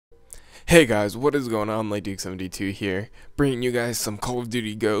Hey guys, what is going on? LightDuke72 here, bringing you guys some Call of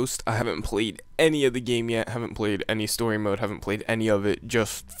Duty Ghost. I haven't played any of the game yet, haven't played any story mode, haven't played any of it,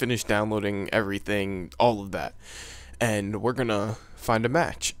 just finished downloading everything, all of that. And we're gonna find a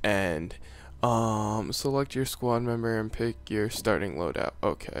match, and select your squad member and pick your starting loadout.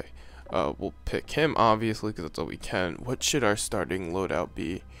 Okay, we'll pick him, obviously, because that's all we can. What should our starting loadout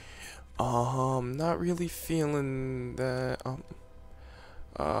be? Not really feeling that,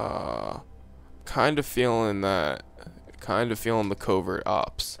 kind of feeling the covert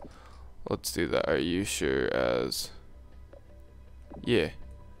ops. Let's do that. Are you sure as? Yeah.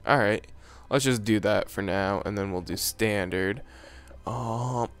 Alright. Let's just do that for now, and then we'll do standard.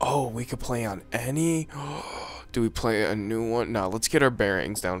 Oh, we could play on any? Do we play a new one? No, let's get our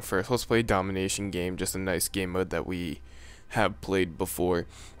bearings down first. Let's play a domination game, just a nice game mode that we have played before.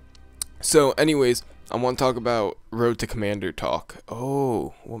 So, anyways, I want to talk about Road to Commander talk.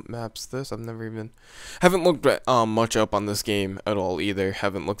 Oh, what map's this? Haven't looked at, much up on this game at all either.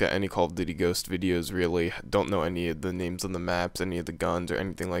 Haven't looked at any Call of Duty Ghost videos really. Don't know any of the names of the maps, any of the guns, or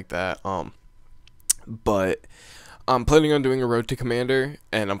anything like that. But I'm planning on doing a Road to Commander,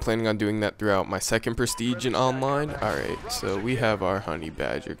 and I'm planning on doing that throughout my second Prestige in online. Alright, so we have our Honey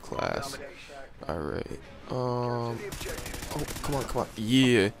Badger class. Alright, oh, come on,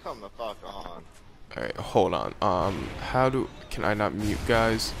 yeah. Come the fuck on. Alright, hold on. Can I not mute,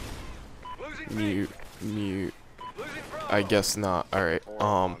 guys? Mute. I guess not. Alright,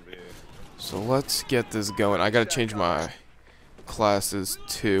 so let's get this going. I gotta change my classes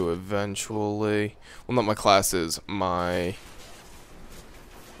too, eventually. Well, not my classes, my...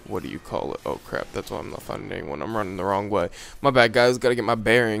 What do you call it? Oh, crap, that's why I'm not finding anyone. I'm running the wrong way. My bad, guys. Gotta get my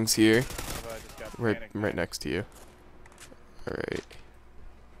bearings here. Right next to you. Alright.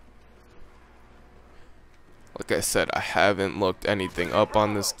 Like I said, I haven't looked anything up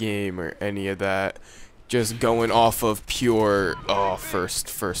on this game or any of that. Just going off of pure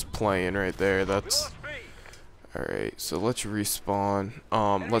first playing right there. That's alright, so let's respawn.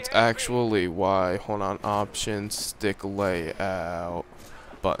 Let's actually hold on, options, stick layout,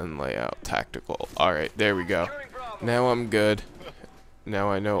 button layout, tactical. Alright, there we go. Now I'm good.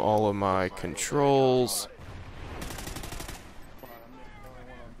 Now I know all of my controls.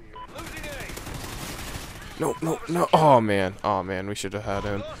 No. Oh man, we should have had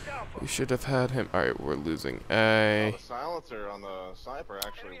him. Alright, we're losing A. The silencer on the sniper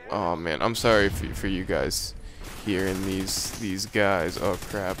actually works. Oh man, I'm sorry for you guys hearing these guys. Oh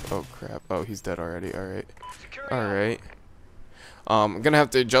crap. Oh, he's dead already. Alright. I'm gonna have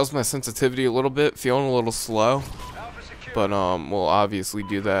to adjust my sensitivity a little bit, feeling a little slow. But we'll obviously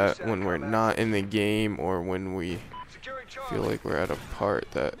do that when we're not in the game or when we feel like we're at a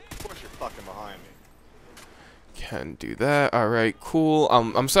part that can do that. Alright, cool.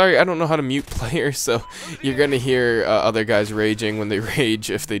 I'm sorry, I don't know how to mute players, so you're gonna hear other guys raging when they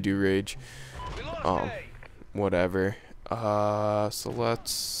rage, if they do rage. Whatever. So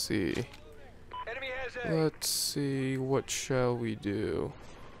let's see. What shall we do?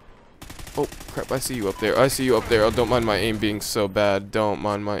 Oh crap, I see you up there. Oh, don't mind my aim being so bad. Don't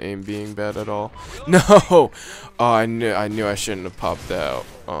mind my aim being bad at all. No! Oh, I knew I shouldn't have popped out.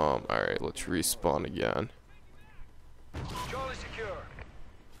 Alright, let's respawn again.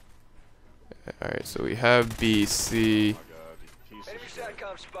 Alright, so we have BC.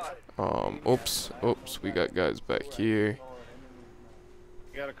 Oops, we got guys back here.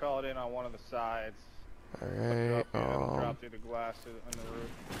 You gotta call it in on one of the sides. Alright, drop through the glass on the roof.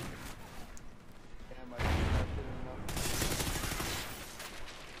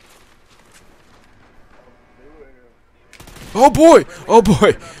 Oh boy!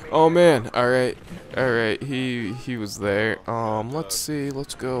 Oh man! Alright, he was there. Let's see,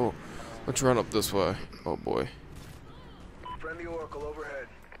 let's go. Let's run up this way. Oh boy. Friendly Oracle overhead.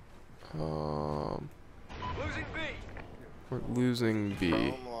 We're losing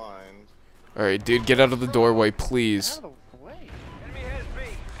B. Alright, dude, get out of the doorway, please.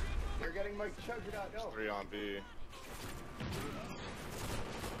 Three on B.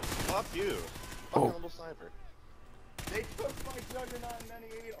 Fuck you. Oh. Fucking little sniper. They took my Juggernaut and then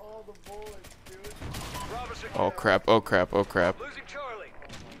he ate all the bullets, dude. Oh crap.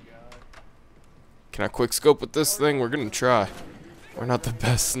 Can I quick scope with this thing? We're gonna try. We're not the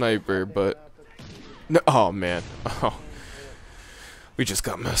best sniper, but no. Oh man. Oh, we just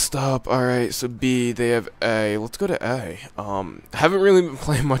got messed up. Alright, so B, they have A. Let's go to A. Haven't really been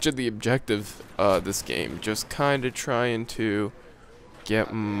playing much of the objective this game. Just kind of trying to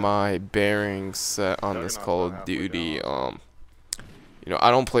get my bearings set on this Call of Duty. You know,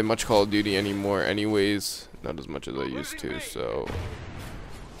 I don't play much Call of Duty anymore anyways, not as much as I used to, so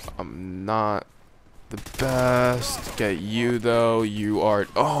I'm not the best. Get you though. You are.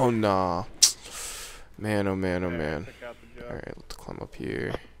 Oh nah. Man, oh man, oh man. Alright, let's climb up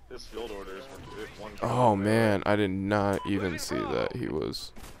here. This field order is for one. Oh man, I did not even see that he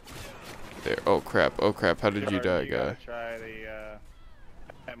was there. Oh crap, oh crap. How did you die, guy? Try the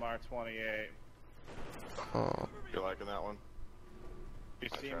MR28. Oh. You liking that one? You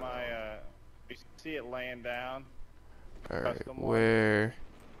see my you see it laying down? Alright, Custom one. where?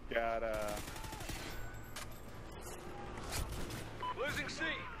 Got Losing C.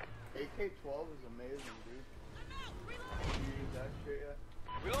 AK-12 is amazing, dude. You use that shit yet?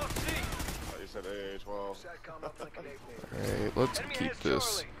 We lost C. You said AA-12. Satcom uplink enabled. Alright, let's Enemy keep has this.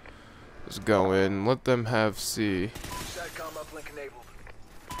 Charlie. Let's go in. Let them have C. Satcom uplink enabled.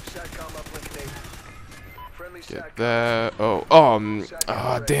 Satcom uplink enabled. Friendly Get Satcom. that. Oh,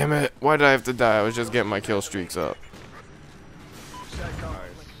 ah, damn it. Why did I have to die? I was just getting my kill streaks up. Satcom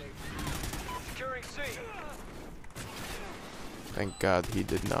uplink enabled. Securing C. Thank God he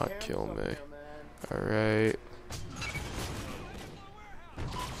did not kill me. Alright.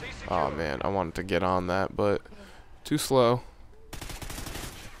 Oh man, I wanted to get on that, but too slow.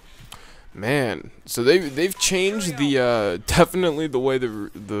 Man, so they've changed the definitely the way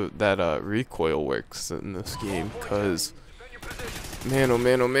that recoil works in this game, cause man, oh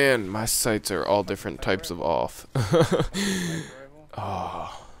man, oh man, my sights are all different types of off.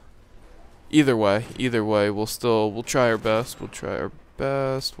 Oh. Either way, we'll try our best. We'll try our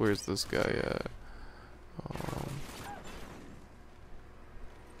best. Where's this guy at?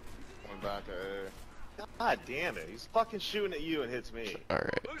 Going back to A. God damn it! He's fucking shooting at you and hits me. All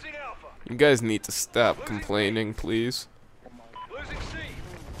right. Losing Alpha. You guys need to stop complaining, please. Losing C.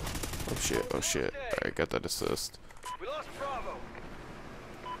 Oh shit, oh shit. Alright, got that assist. We lost Bravo.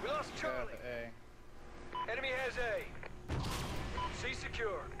 We lost Charlie. Enemy has A. C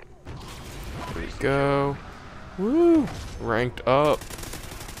secure. There we go. Woo! Ranked up.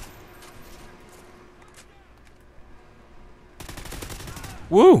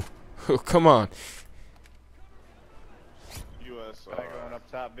 Woo! Oh, come on. US. Going up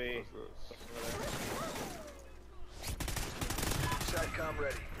top B. Satcom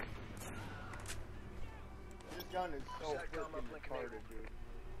ready. This gun is so Satcom freaking uplink retarded, enabled. dude.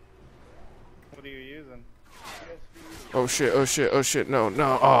 What are you using? Oh shit, oh shit, oh shit. No,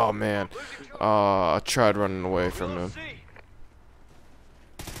 no. Oh man. I tried running away from him. C.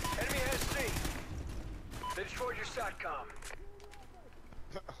 Enemy has C. They destroyed your Satcom.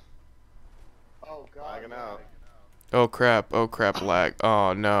 Oh god. Lagging out. Oh crap, lag.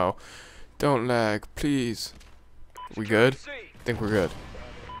 Oh no. Don't lag, please. We good? C. I think we're good.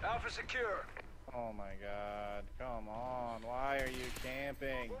 Alpha secure. Oh my god. Come on. Why are you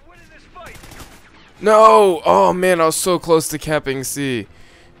camping? We're winning this fight. No! Oh man, I was so close to capping C.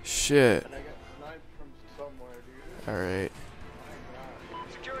 Shit. And I got sniped from somewhere, dude. Alright.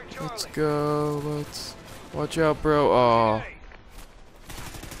 Securing Charlie. Let's go. Let's watch out, bro. Oh.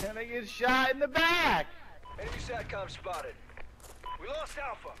 Can I get shot in the back? Enemy Satcom spotted. We lost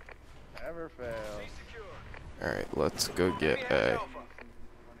Alpha. Never fail. C secure. Alright, let's go get Enemy has A. Alpha.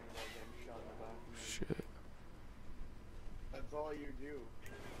 Shit. That's all you do.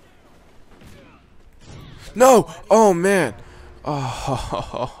 No! Oh man!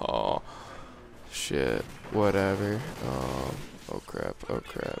 Oh shit. Whatever. Oh crap, oh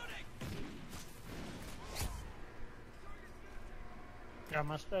crap. Got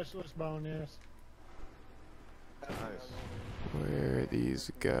my specialist bonus. Nice. Where are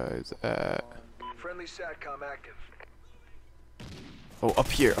these guys at? Friendly Satcom active. Oh, up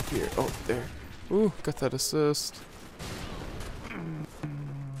here, up here. Oh, there. Ooh, got that assist.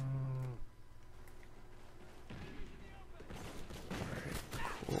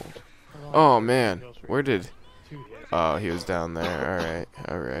 Cool. Oh man, where did? Oh, he was down there. All right,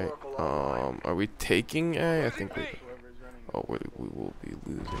 all right. Are we taking A? I think we. Oh, we will be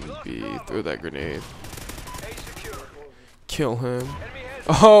losing B. Throw that grenade. A secure. Kill him. Enemy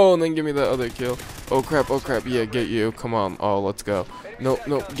has Oh, and then give me that other kill. Oh crap, oh crap. Yeah, get you. Come on. Oh, let's go. No,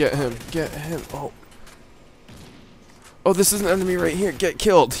 no, get him. Get him. Oh. Oh, this is an enemy right here. Get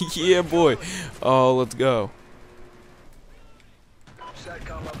killed. Yeah, boy. Oh, let's go.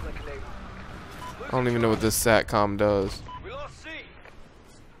 Satcom uplink enabled. I don't even know what this SATCOM does. We lost C.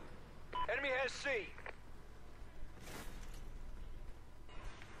 Enemy has C.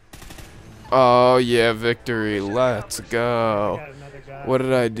 Oh, yeah, victory. Let's go. Got another guy. What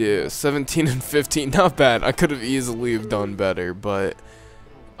did I do? 17 and 15. Not bad. I could have easily have done better, but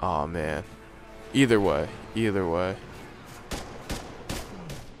oh man. Either way. Either way.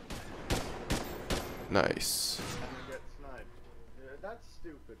 Nice. And you get sniped. Yeah, that's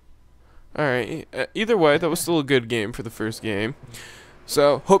stupid. Alright, either way, that was still a good game for the first game.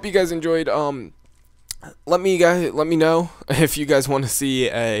 So, hope you guys enjoyed. Let me know if you guys want to see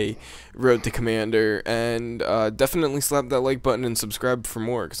a Road to Commander, and definitely slap that like button and subscribe for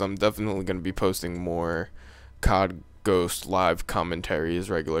more, because I'm definitely going to be posting more COD Ghost live commentaries,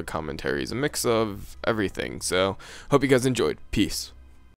 regular commentaries, a mix of everything. So, hope you guys enjoyed. Peace.